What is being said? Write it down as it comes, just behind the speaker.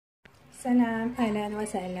سلام، اهلا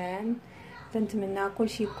وسهلا. كنتمنى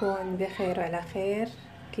كلشي يكون بخير وعلى خير.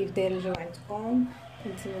 كيف داير الجو عندكم؟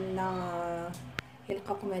 كنتمنى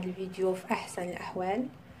يلقاكم هذا الفيديو في احسن الاحوال.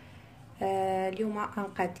 اليوم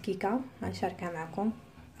غنقاد كيكه غنشاركها معكم.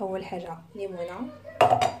 اول حاجه ليمونه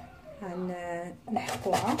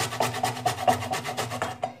غنحكوها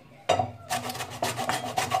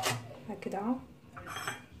هكذا.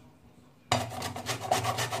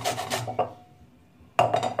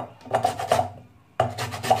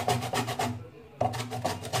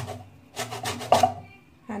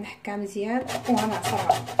 غنحكها مزيان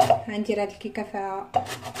وغنعصرها. غندير هاد الكيكه فيها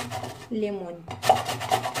الليمون،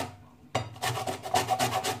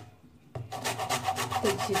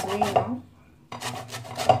 تجي زوينه.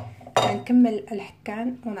 غنكمل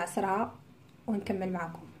الحكان ونعصرها ونكمل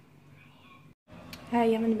معكم. ها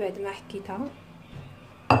هي من بعد ما حكيتها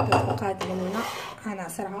كتبقى هاد الليمونه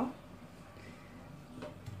غنعصرها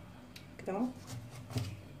كدا.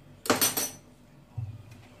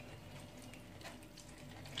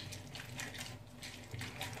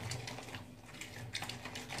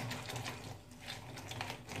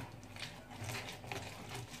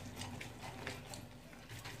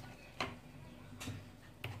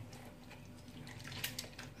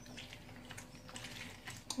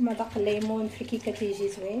 مذاق الليمون في الكيكه تيجي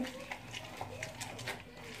زوين.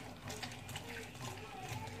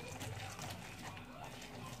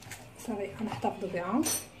 صافي غنحتفظوا بها.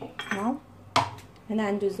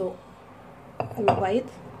 هنا ندوزو البيض،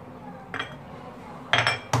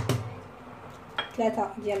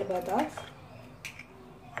 3 ديال البيضات،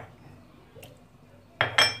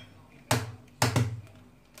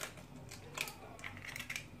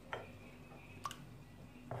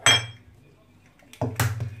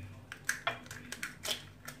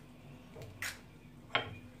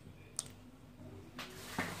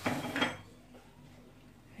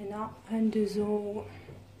 هنا غندوزو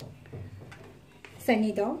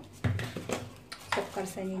سنيده، سكر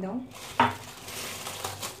سنيده،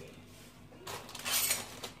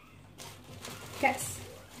 كأس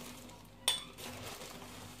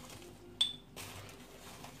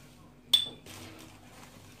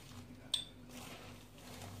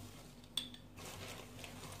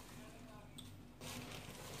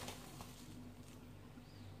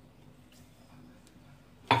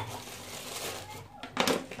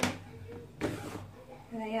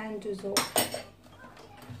هنايا ندوزو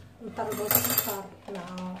نطربو السكر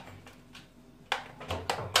مع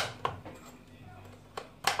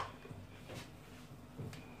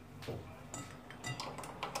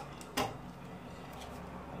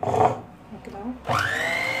هكذا.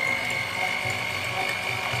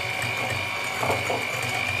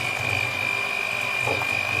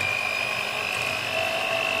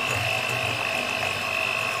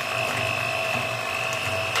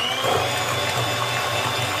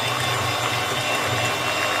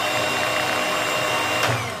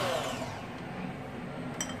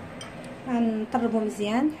 غنطربو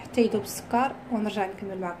مزيان حتى يذوب السكر ونرجع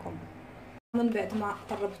نكمل معكم. من بعد ما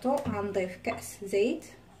طربته غنضيف كأس زيت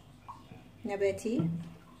نباتي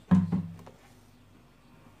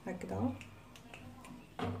هكذا،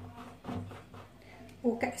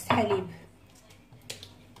 وكأس حليب.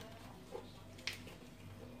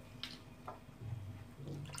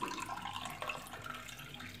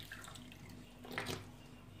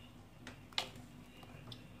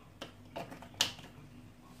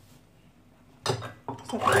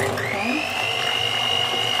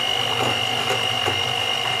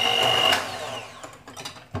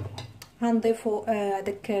 غنضيفو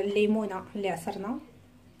داك الليمونه اللي عصرنا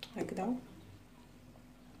هكذا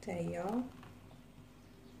حتى هي،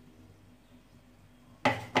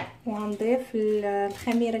 وغنضيف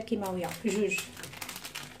الخميره الكيماويه 2.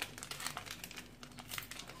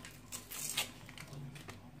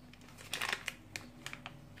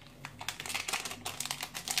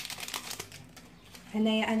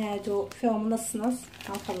 هنايا انا هادو فيهم نص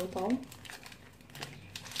غنخلطهم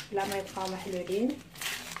بلا ما يبقاو محلولين.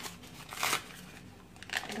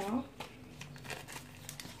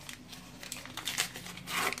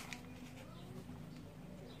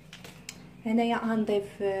 هنايا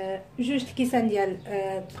غنضيف 2 الكيسان ديال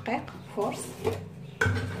الدقيق فورس،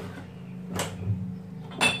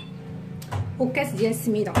 وكاس ديال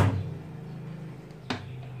السميده.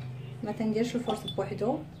 ما تنديرش الفورس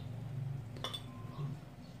بوحدو،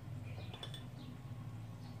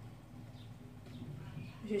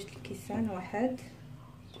 جوج الكيسان، 1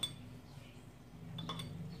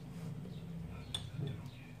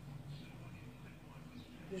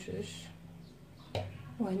 2.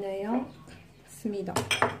 وهنايا سميده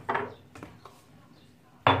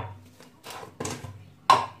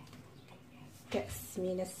كأس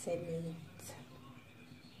من السميد.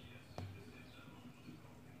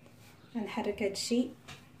 غنحرك هادشي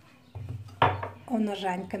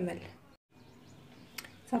ونرجع نكمل.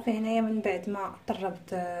 صافي هنايا من بعد ما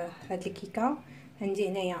طربت هاد الكيكه عندي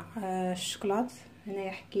هنايا الشكلاط،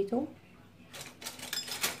 هنايا حكيتو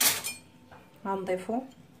غنضيفو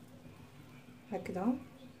هكذا،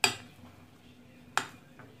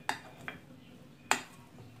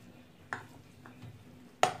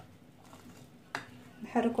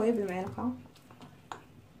 نحركو غير بالمعلقه.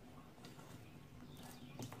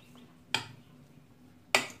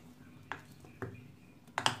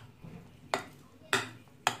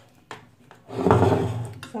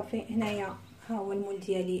 صافي هنايا ها هو المول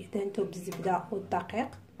ديالي دهنته بالزبده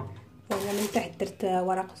والدقيق، وانا من تحت درت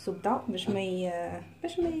ورق الزبده باش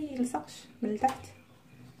ما يلصقش من التحت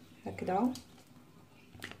هكذا.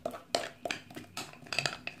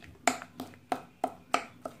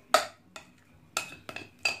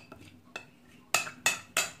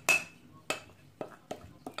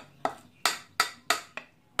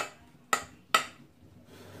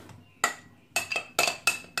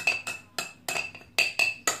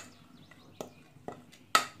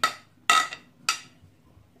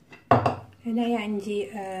 هنايا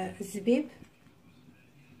عندي الزبيب،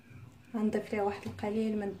 غنضيف ليه واحد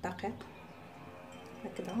القليل من الدقيق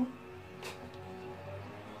هكذا.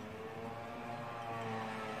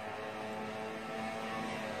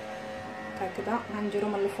 هكذا غنديرو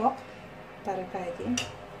من الفوق بالطريقه هذه.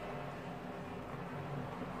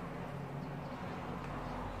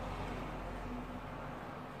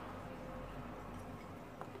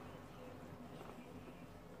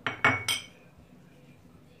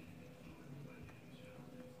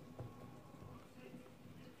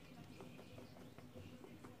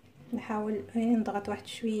 نحاول نضغط واحد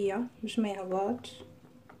شويه باش ما يهبطش.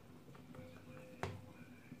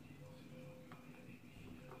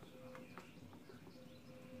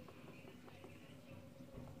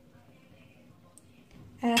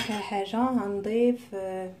 اخر حاجه غنضيف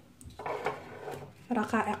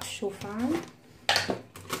رقائق الشوفان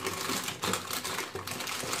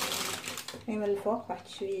من الفوق واحد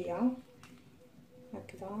شويه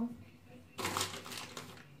هكذا.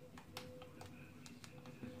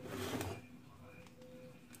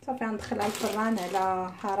 صافي غندخلها الفران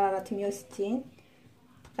على حراره 160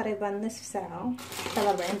 تقريبا نصف ساعه حتى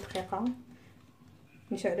 40 دقيقه.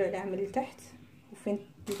 نشعلو عليها من التحت، وفين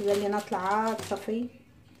تبان لينا طلعات صافي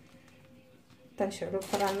تنشعلو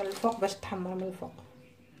الفران من الفوق باش تحمر من الفوق.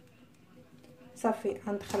 صافي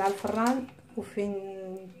غندخلها الفران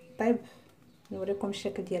وفين طيب نوريكم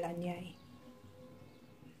الشكل ديالها النهائي.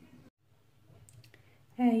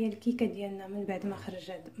 ها هي الكيكه ديالنا من بعد ما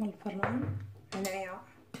خرجت من الفران. هنايا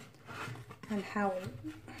غنحاول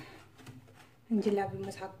ندير لها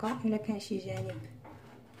بالموس هكا الا كان شي جانب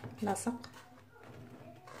لاصق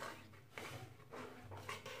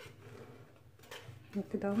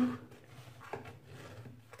هكذا.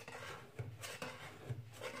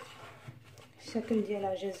 الشكل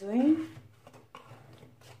ديالها جا زوين.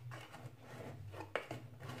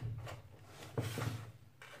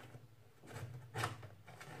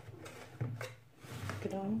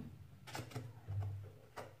 هكذا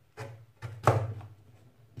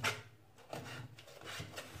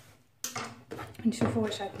نشوفوا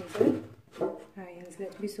واش غتنزل. ها هي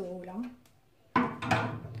نزلت بسهوله.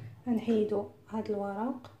 غنحيدو هاد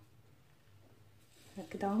الورق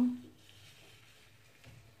هكذا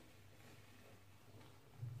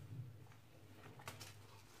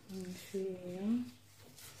شويه،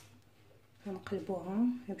 غنقلبوها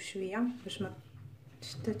بشويه باش ما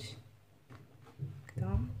تشتتش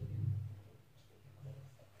هكذا.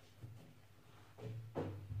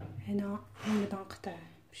 هنا غنبدا نقطع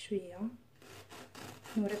بشويه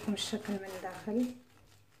نوريكم الشكل من الداخل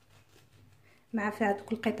مع فيها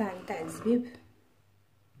دوك القطع نتاع الزبيب،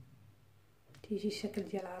 تيجي الشكل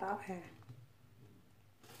ديالها رائع.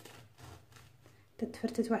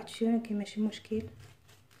 تتفرتت واحد شويه كاين ماشي مشكل.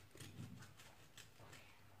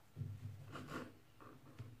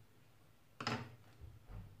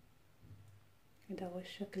 هذا هو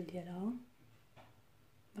الشكل ديالها،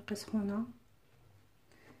 باقي سخونه.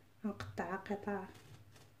 نقطعها قطع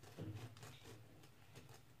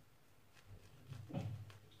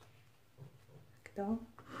هكذا.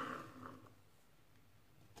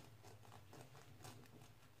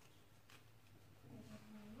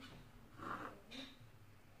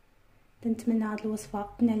 نتمنى هذه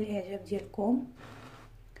الوصفه تنال الاعجاب ديالكم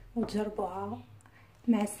وتجربوها.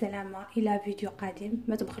 مع السلامه الى فيديو قادم.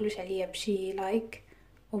 ما تبخلوش عليا بشي لايك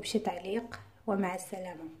وبشي تعليق، ومع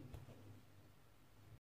السلامه.